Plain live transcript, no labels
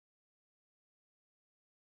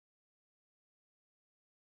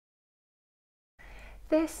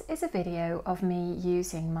This is a video of me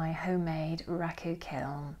using my homemade Raku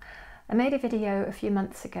kiln. I made a video a few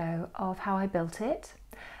months ago of how I built it,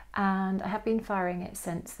 and I have been firing it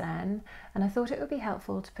since then, and I thought it would be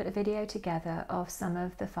helpful to put a video together of some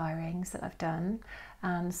of the firings that I've done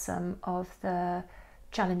and some of the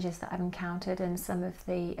challenges that I've encountered and some of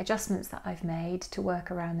the adjustments that I've made to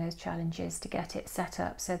work around those challenges to get it set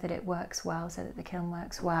up so that it works well, so that the kiln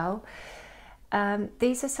works well.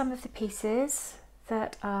 These are some of the pieces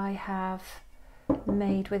that I have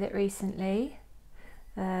made with it recently.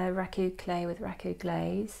 Raku clay with Raku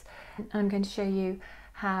glaze. I'm going to show you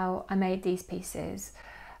how I made these pieces.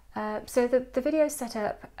 So the video is set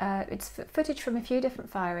up, it's footage from a few different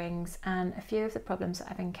firings and a few of the problems that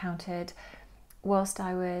I've encountered whilst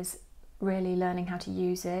I was really learning how to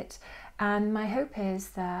use it. And my hope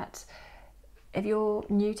is that if you're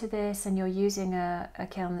new to this and you're using a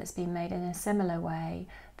kiln that's been made in a similar way,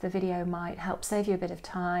 the video might help save you a bit of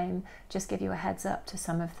time, just give you a heads up to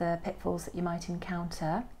some of the pitfalls that you might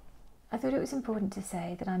encounter. I thought it was important to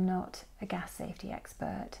say that I'm not a gas safety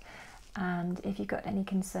expert, and if you've got any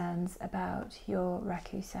concerns about your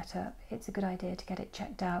Raku setup, it's a good idea to get it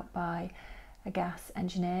checked out by a gas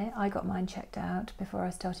engineer. I got mine checked out before I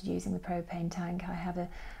started using the propane tank. I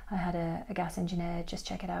had a gas engineer just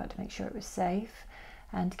check it out to make sure it was safe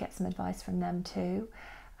and to get some advice from them too.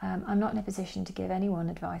 I'm not in a position to give anyone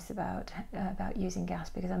advice about using gas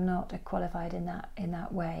because I'm not qualified in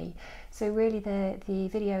that way. So really the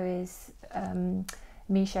video is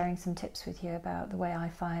me sharing some tips with you about the way I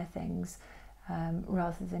fire things,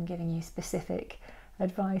 rather than giving you specific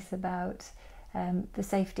advice about the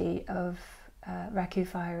safety of Raku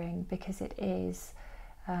firing, because it is,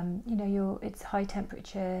 it's high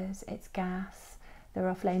temperatures, it's gas, there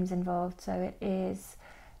are flames involved, so it is.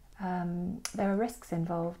 There are risks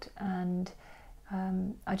involved, and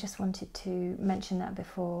I just wanted to mention that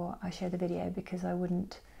before I share the video because I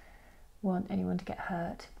wouldn't want anyone to get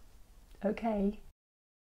hurt. Okay.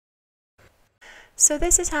 So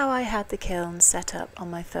this is how I had the kiln set up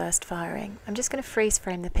on my first firing. I'm just going to freeze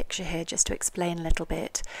frame the picture here just to explain a little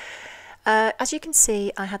bit. As you can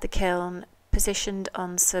see, I had the kiln positioned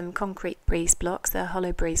on some concrete breeze blocks. They're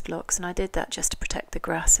hollow breeze blocks, and I did that just to protect the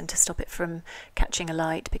grass and to stop it from catching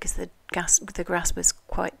alight because the grass was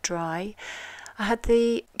quite dry. I had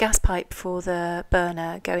the gas pipe for the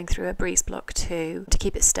burner going through a breeze block too to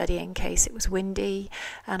keep it steady in case it was windy,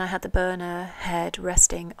 and I had the burner head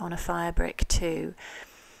resting on a fire brick too.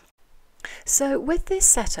 So with this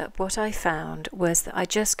setup, what I found was that I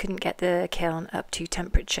just couldn't get the kiln up to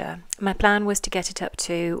temperature. My plan was to get it up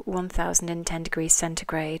to 1010 degrees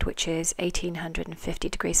centigrade, which is 1850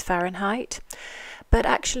 degrees Fahrenheit. But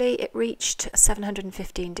actually it reached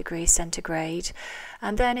 715 degrees centigrade,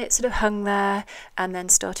 and then it sort of hung there and then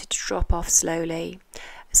started to drop off slowly.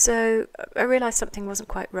 So I realised something wasn't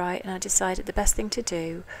quite right, and I decided the best thing to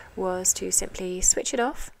do was to simply switch it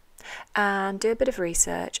off and do a bit of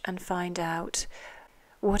research and find out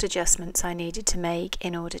what adjustments I needed to make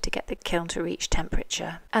in order to get the kiln to reach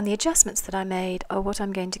temperature. And the adjustments that I made are what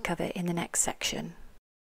I'm going to cover in the next section.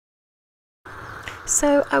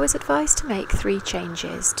 So I was advised to make 3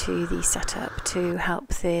 changes to the setup to help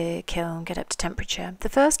the kiln get up to temperature. The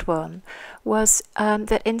first one was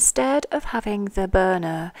that instead of having the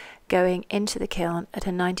burner going into the kiln at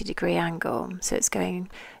a 90-degree angle, so it's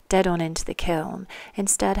going dead on into the kiln,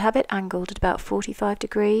 instead have it angled at about 45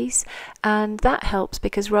 degrees, and that helps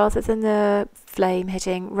because rather than the flame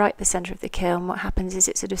hitting right the centre of the kiln, what happens is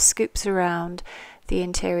it sort of scoops around the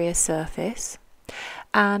interior surface.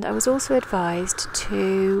 And I was also advised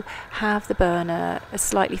to have the burner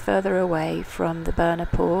slightly further away from the burner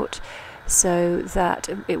port so that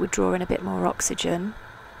it would draw in a bit more oxygen.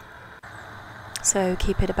 So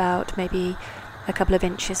keep it about maybe a couple of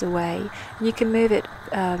inches away, and you can move it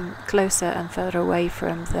closer and further away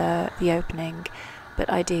from the opening, but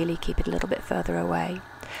ideally keep it a little bit further away.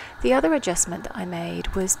 The other adjustment that I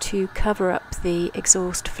made was to cover up the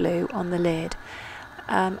exhaust flue on the lid.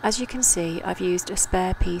 As you can see, I've used a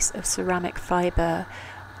spare piece of ceramic fibre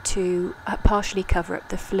to partially cover up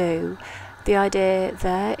the flue. The idea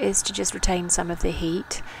there is to just retain some of the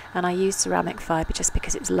heat, and I used ceramic fibre just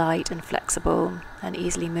because it's light and flexible and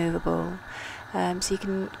easily movable. So you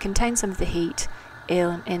can contain some of the heat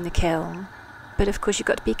in the kiln, but of course you've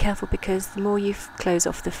got to be careful because the more you close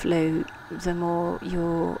off the flue, the more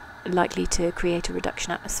you're likely to create a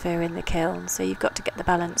reduction atmosphere in the kiln, so you've got to get the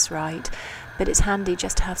balance right. But it's handy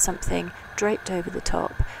just to have something draped over the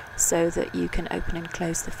top so that you can open and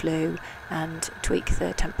close the flue and tweak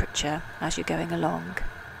the temperature as you're going along.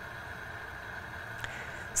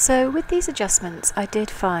 So with these adjustments I did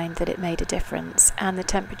find that it made a difference and the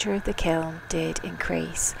temperature of the kiln did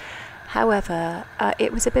increase. However,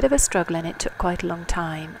 it was a bit of a struggle and it took quite a long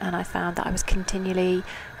time, and I found that I was continually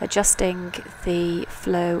adjusting the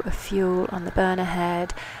flow of fuel on the burner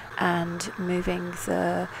head and moving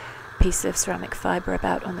the piece of ceramic fibre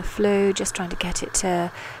about on the flue, just trying to get it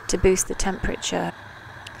to boost the temperature.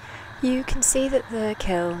 You can see that the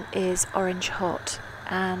kiln is orange hot,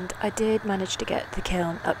 and I did manage to get the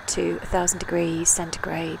kiln up to 1000 degrees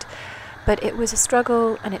centigrade, but it was a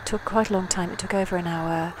struggle and it took quite a long time. It took over an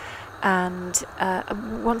hour, and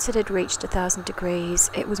once it had reached 1000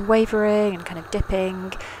 degrees it was wavering and kind of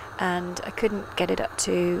dipping, and I couldn't get it up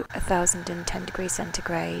to 1010 degrees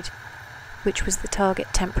centigrade, which was the target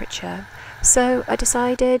temperature. So I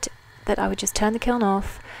decided that I would just turn the kiln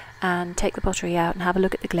off and take the pottery out and have a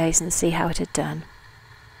look at the glaze and see how it had done.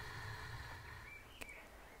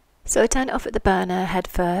 So I turn it off at the burner head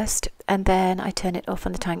first, and then I turn it off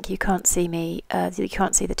on the tank. You can't see me, you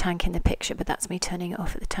can't see the tank in the picture, but that's me turning it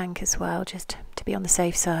off at the tank as well, just to be on the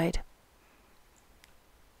safe side.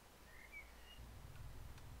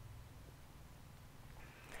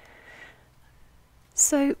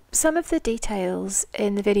 So some of the details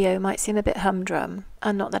in the video might seem a bit humdrum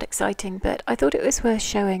and not that exciting, but I thought it was worth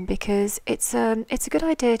showing because it's a good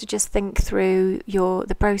idea to just think through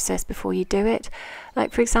the process before you do it.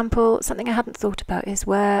 Like, for example, something I hadn't thought about is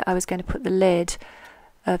where I was going to put the lid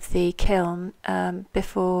of the kiln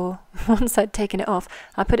before, once I'd taken it off.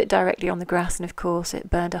 I put it directly on the grass, and of course it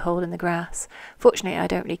burned a hole in the grass. Fortunately, I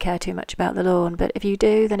don't really care too much about the lawn, but if you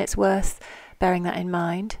do, then it's worth bearing that in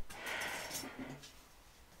mind.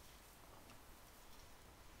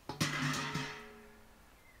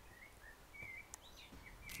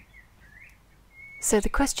 So the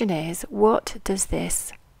question is, what does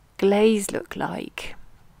this glaze look like?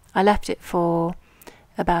 I left it for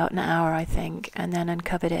about an hour, I think, and then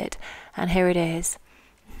uncovered it, and here it is.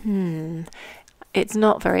 It's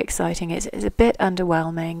not very exciting. It's a bit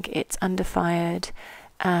underwhelming. It's underfired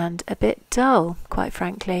and a bit dull, quite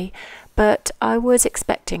frankly, but I was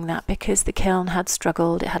expecting that because the kiln had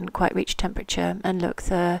struggled. It hadn't quite reached temperature, and look,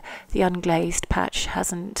 the unglazed patch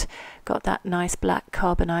hasn't got that nice black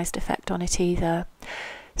carbonized effect on it either.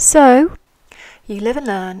 So you live and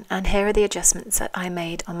learn, and here are the adjustments that I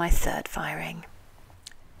made on my third firing.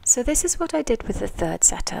 So this is what I did with the third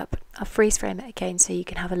setup. I'll freeze frame it again so you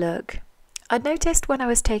can have a look. I'd noticed when I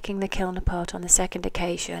was taking the kiln apart on the second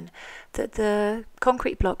occasion that the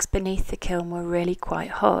concrete blocks beneath the kiln were really quite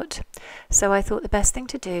hot. So I thought the best thing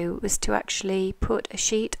to do was to actually put a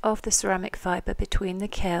sheet of the ceramic fibre between the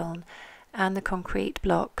kiln and the concrete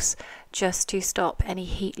blocks, just to stop any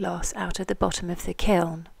heat loss out of the bottom of the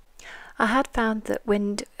kiln. I had found that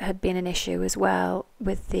wind had been an issue as well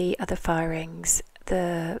with the other firings.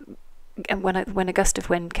 And when a gust of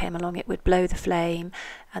wind came along, it would blow the flame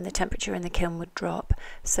and the temperature in the kiln would drop.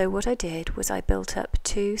 So what I did was I built up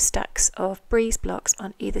 2 stacks of breeze blocks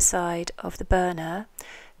on either side of the burner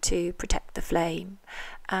to protect the flame,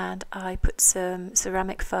 and I put some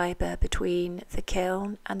ceramic fibre between the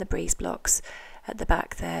kiln and the breeze blocks at the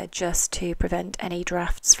back there, just to prevent any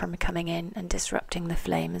drafts from coming in and disrupting the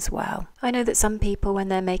flame as well. I know that some people, when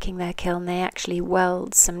they're making their kiln, they actually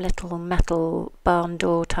weld some little metal barn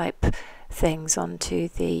door type things onto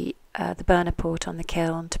the burner port on the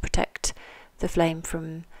kiln to protect the flame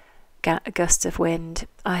from gusts of wind.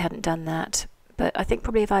 I hadn't done that, but I think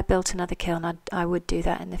probably if I built another kiln I would do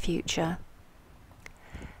that in the future.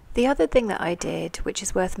 The other thing that I did, which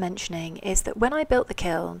is worth mentioning, is that when I built the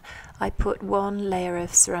kiln, I put 1 layer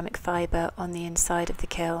of ceramic fibre on the inside of the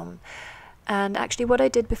kiln. And actually what I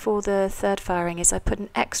did before the third firing is I put an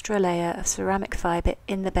extra layer of ceramic fibre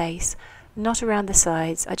in the base, not around the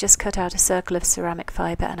sides. I just cut out a circle of ceramic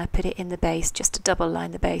fibre and I put it in the base, just to double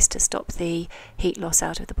line the base to stop the heat loss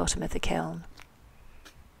out of the bottom of the kiln.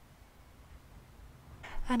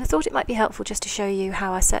 And I thought it might be helpful just to show you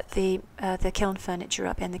how I set the kiln furniture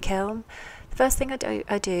up in the kiln. The first thing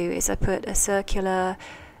I do is I put a circular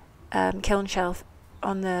kiln shelf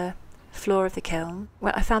on the floor of the kiln.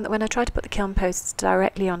 Well, I found that when I tried to put the kiln posts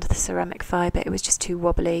directly onto the ceramic fibre, it was just too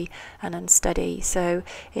wobbly and unsteady. So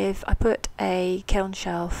if I put a kiln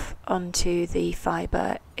shelf onto the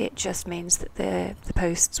fibre, it just means that the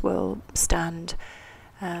posts will stand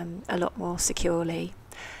a lot more securely.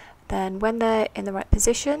 Then when they're in the right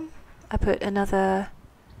position, I put another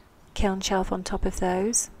kiln shelf on top of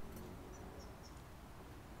those.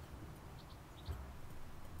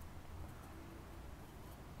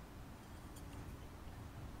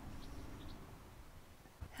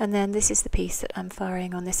 And then this is the piece that I'm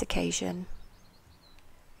firing on this occasion.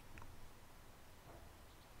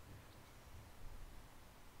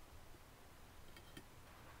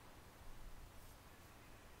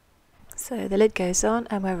 So the lid goes on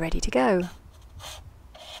and we're ready to go.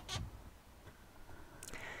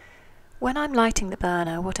 When I'm lighting the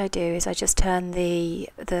burner, what I do is I just turn the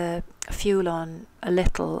fuel on a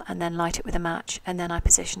little and then light it with a match, and then I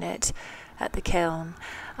position it at the kiln.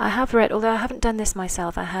 I have read, although I haven't done this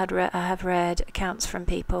myself, I have read accounts from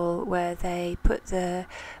people where they put the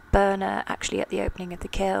burner actually at the opening of the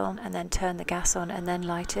kiln and then turn the gas on and then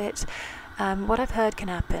light it. What I've heard can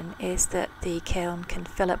happen is that the kiln can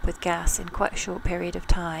fill up with gas in quite a short period of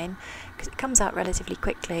time, because it comes out relatively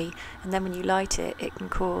quickly, and then when you light it, it can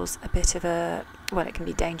cause a bit of a, well, it can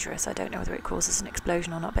be dangerous. I don't know whether it causes an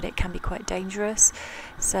explosion or not, but it can be quite dangerous.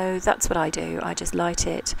 So that's what I do. I just light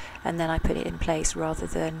it and then I put it in place, rather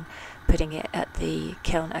than putting it at the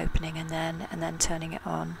kiln opening and then turning it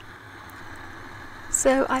on.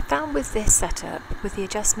 So I found with this setup, with the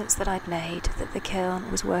adjustments that I'd made, that the kiln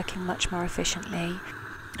was working much more efficiently,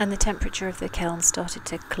 and the temperature of the kiln started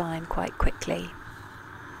to climb quite quickly.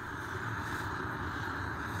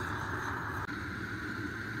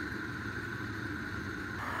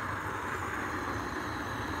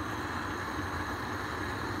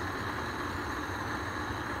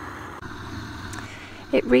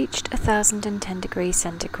 It reached 1010 degrees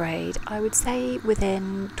centigrade, I would say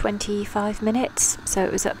within 25 minutes, so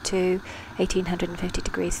it was up to 1850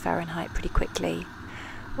 degrees Fahrenheit pretty quickly.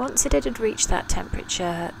 Once it had reached that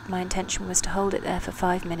temperature, my intention was to hold it there for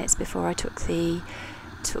 5 minutes before I took the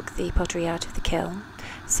pottery out of the kiln.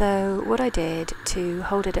 So what I did to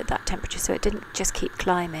hold it at that temperature so it didn't just keep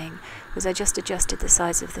climbing was I just adjusted the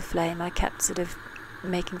size of the flame. I kept sort of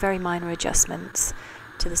making very minor adjustments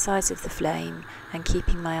to the size of the flame and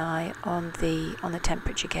keeping my eye on the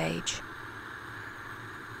temperature gauge.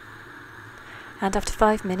 And after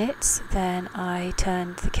 5 minutes, then I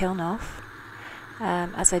turned the kiln off,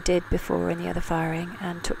 as I did before in the other firing,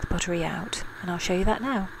 and took the pottery out, and I'll show you that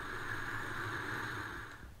now.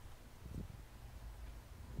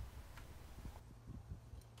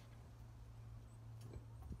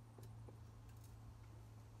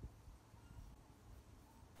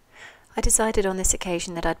 I decided on this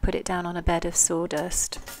occasion that I'd put it down on a bed of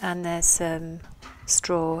sawdust, and there's some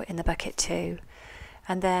straw in the bucket too.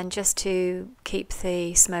 And then, just to keep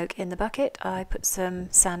the smoke in the bucket, I put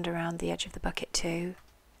some sand around the edge of the bucket too.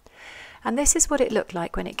 And this is what it looked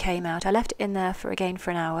like when it came out. I left it in there for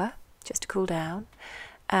an hour just to cool down,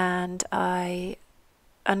 and I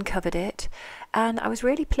uncovered it, and I was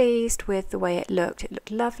really pleased with the way it looked. It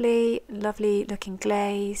looked lovely, lovely looking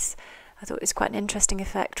glaze. I thought it was quite an interesting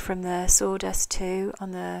effect from the sawdust too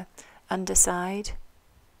on the underside.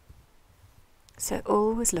 So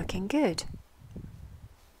all was looking good.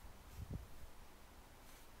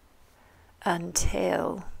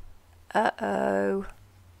 Until, uh-oh,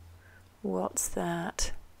 what's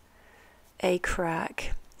that? A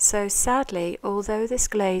crack. So sadly, although this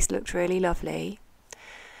glaze looked really lovely,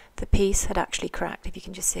 the piece had actually cracked, if you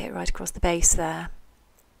can just see it right across the base there,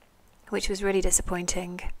 which was really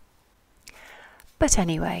disappointing. But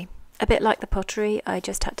anyway, a bit like the pottery, I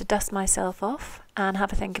just had to dust myself off and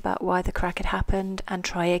have a think about why the crack had happened and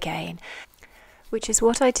try again, which is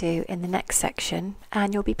what I do in the next section,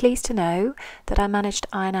 and you'll be pleased to know that I managed to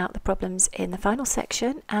iron out the problems in the final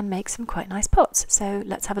section and make some quite nice pots. So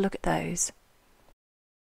let's have a look at those.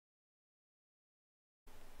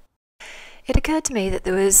 It occurred to me that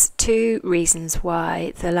there was two reasons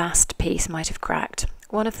why the last piece might have cracked.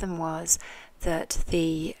 One of them was that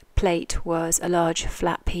the plate was a large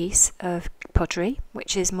flat piece of pottery,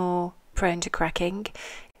 which is more prone to cracking,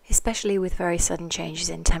 especially with very sudden changes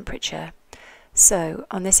in temperature. So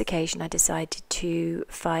on this occasion I decided to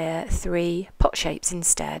fire 3 pot shapes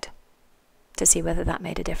instead to see whether that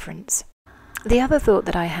made a difference. The other thought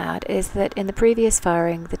that I had is that in the previous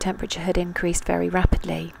firing the temperature had increased very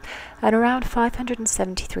rapidly, and around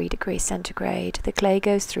 573 degrees centigrade the clay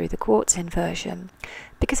goes through the quartz inversion.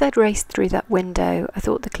 Because I'd raced through that window, I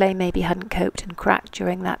thought the clay maybe hadn't coped and cracked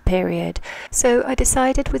during that period, so I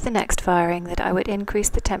decided with the next firing that I would increase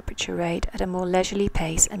the temperature rate at a more leisurely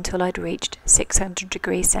pace until I'd reached 600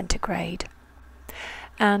 degrees centigrade.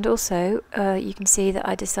 And also, you can see that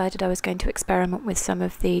I decided I was going to experiment with some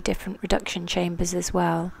of the different reduction chambers as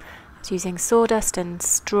well. I was using sawdust and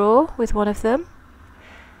straw with one of them,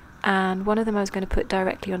 and one of them I was going to put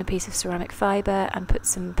directly on a piece of ceramic fibre and put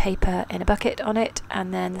some paper in a bucket on it,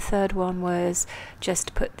 and then the third one was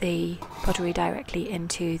just put the pottery directly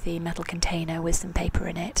into the metal container with some paper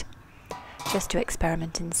in it, just to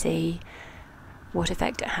experiment and see what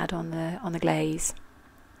effect it had on the glaze.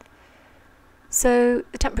 So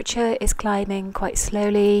the temperature is climbing quite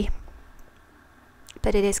slowly,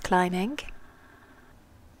 but it is climbing.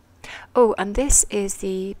 Oh, and this is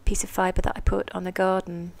the piece of fibre that I put on the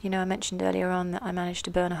garden. You know, I mentioned earlier on that I managed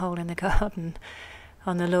to burn a hole in the garden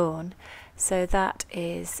on the lawn. So that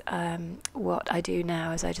is what I do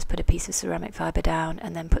now, is I just put a piece of ceramic fibre down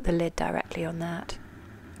and then put the lid directly on that.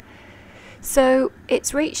 So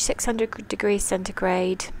it's reached 600 degrees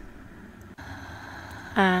centigrade,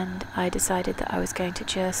 and I decided that I was going to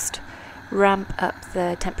just ramp up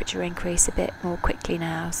the temperature increase a bit more quickly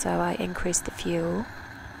now. So I increased the fuel.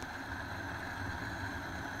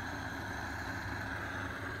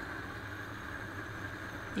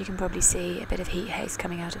 You can probably see a bit of heat haze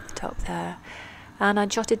coming out of the top there. And I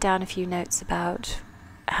jotted down a few notes about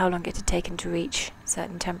how long it had taken to reach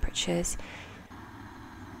certain temperatures.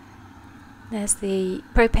 There's the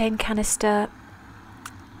propane canister.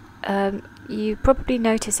 You probably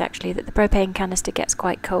notice actually that the propane canister gets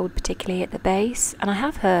quite cold, particularly at the base. And I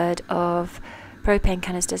have heard of propane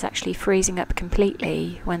canisters actually freezing up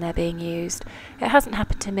completely when they're being used. It hasn't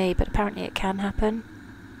happened to me, but apparently it can happen.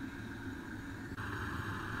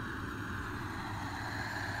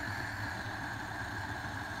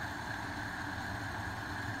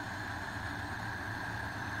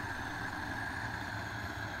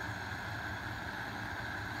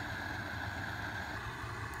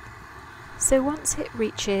 So once it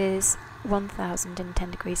reaches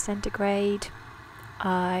 1010 degrees centigrade,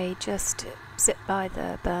 I just sit by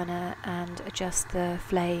the burner and adjust the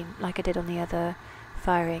flame like I did on the other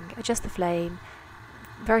firing. Adjust the flame,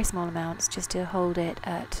 very small amounts, just to hold it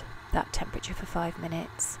at that temperature for 5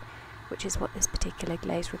 minutes, which is what this particular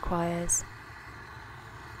glaze requires.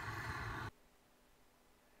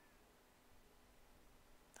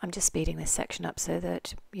 I'm just speeding this section up so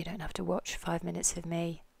that you don't have to watch 5 minutes of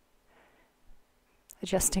me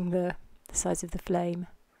adjusting the size of the flame.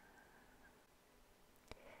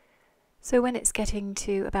 So when it's getting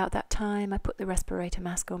to about that time, I put the respirator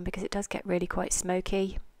mask on because it does get really quite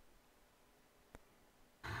smoky.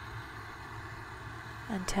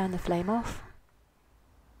 And turn the flame off.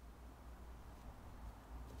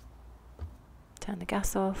 Turn the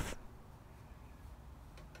gas off.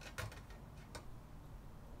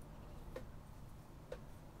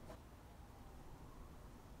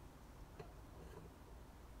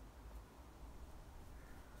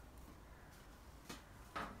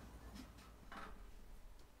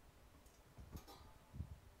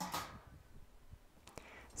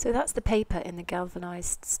 So that's the paper in the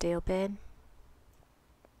galvanised steel bin.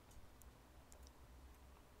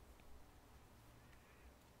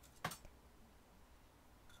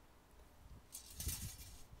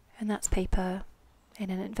 And that's paper in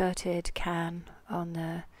an inverted can on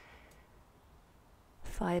the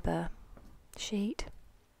fibre sheet.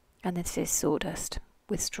 And this is sawdust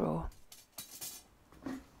with straw.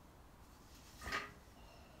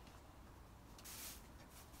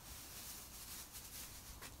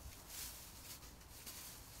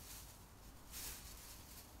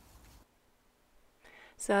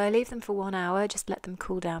 So I leave them for 1 hour, just let them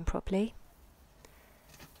cool down properly,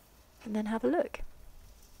 and then have a look.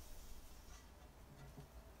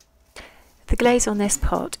 The glaze on this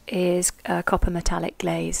pot is a copper metallic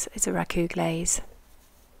glaze. It's a Raku glaze.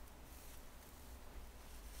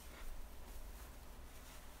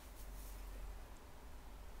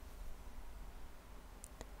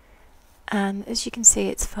 And as you can see,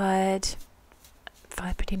 it's fired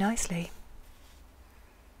pretty nicely.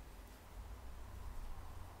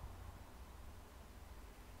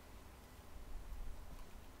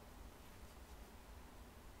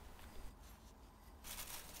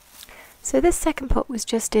 So this second pot was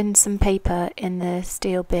just in some paper in the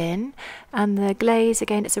steel bin, and the glaze,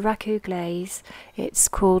 again, it's a Raku glaze. It's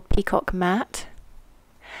called Peacock Matte,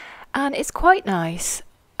 and it's quite nice.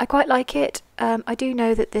 I quite like it. I do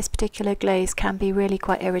know that this particular glaze can be really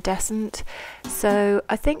quite iridescent, so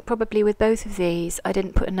I think probably with both of these I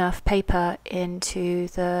didn't put enough paper into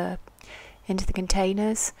the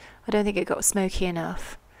containers. I don't think it got smoky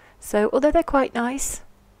enough. So although they're quite nice,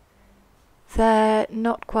 they're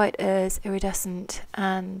not quite as iridescent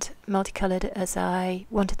and multicoloured as I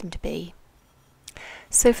wanted them to be.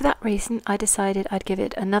 So for that reason I decided I'd give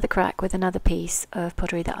it another crack with another piece of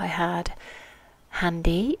pottery that I had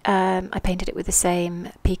handy. I painted it with the same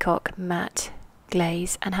Peacock Matte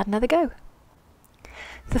glaze and had another go.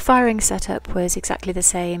 The firing setup was exactly the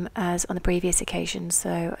same as on the previous occasion,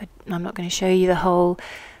 so I'm not going to show you the whole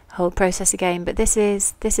process again, but this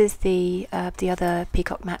is the other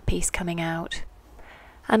Peacock Matte piece coming out.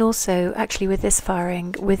 And also, actually, with this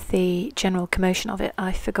firing, with the general commotion of it,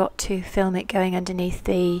 I forgot to film it going underneath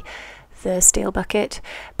the the steel bucket,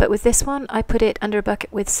 but with this one I put it under a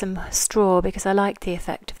bucket with some straw because I liked the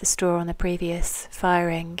effect of the straw on the previous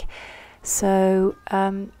firing. So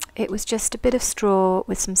it was just a bit of straw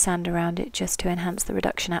with some sand around it just to enhance the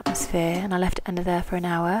reduction atmosphere, and I left it under there for an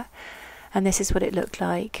hour, and this is what it looked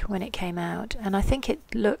like when it came out. And I think it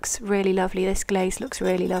looks really lovely. This glaze looks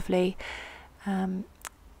really lovely, and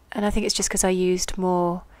I think it's just because I used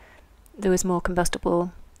more, there was more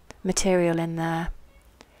combustible material in there,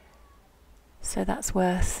 so that's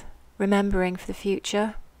worth remembering for the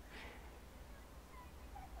future.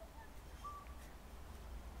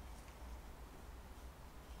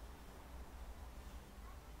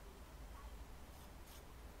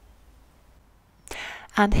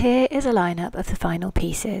 And here is a lineup of the final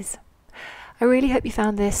pieces. I really hope you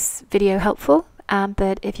found this video helpful, and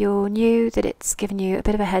that if you're new, that it's given you a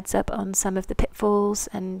bit of a heads up on some of the pitfalls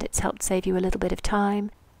and it's helped save you a little bit of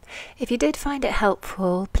time. If you did find it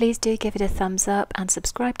helpful, please do give it a thumbs up and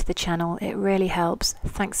subscribe to the channel. It really helps.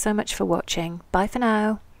 Thanks so much for watching. Bye for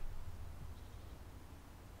now.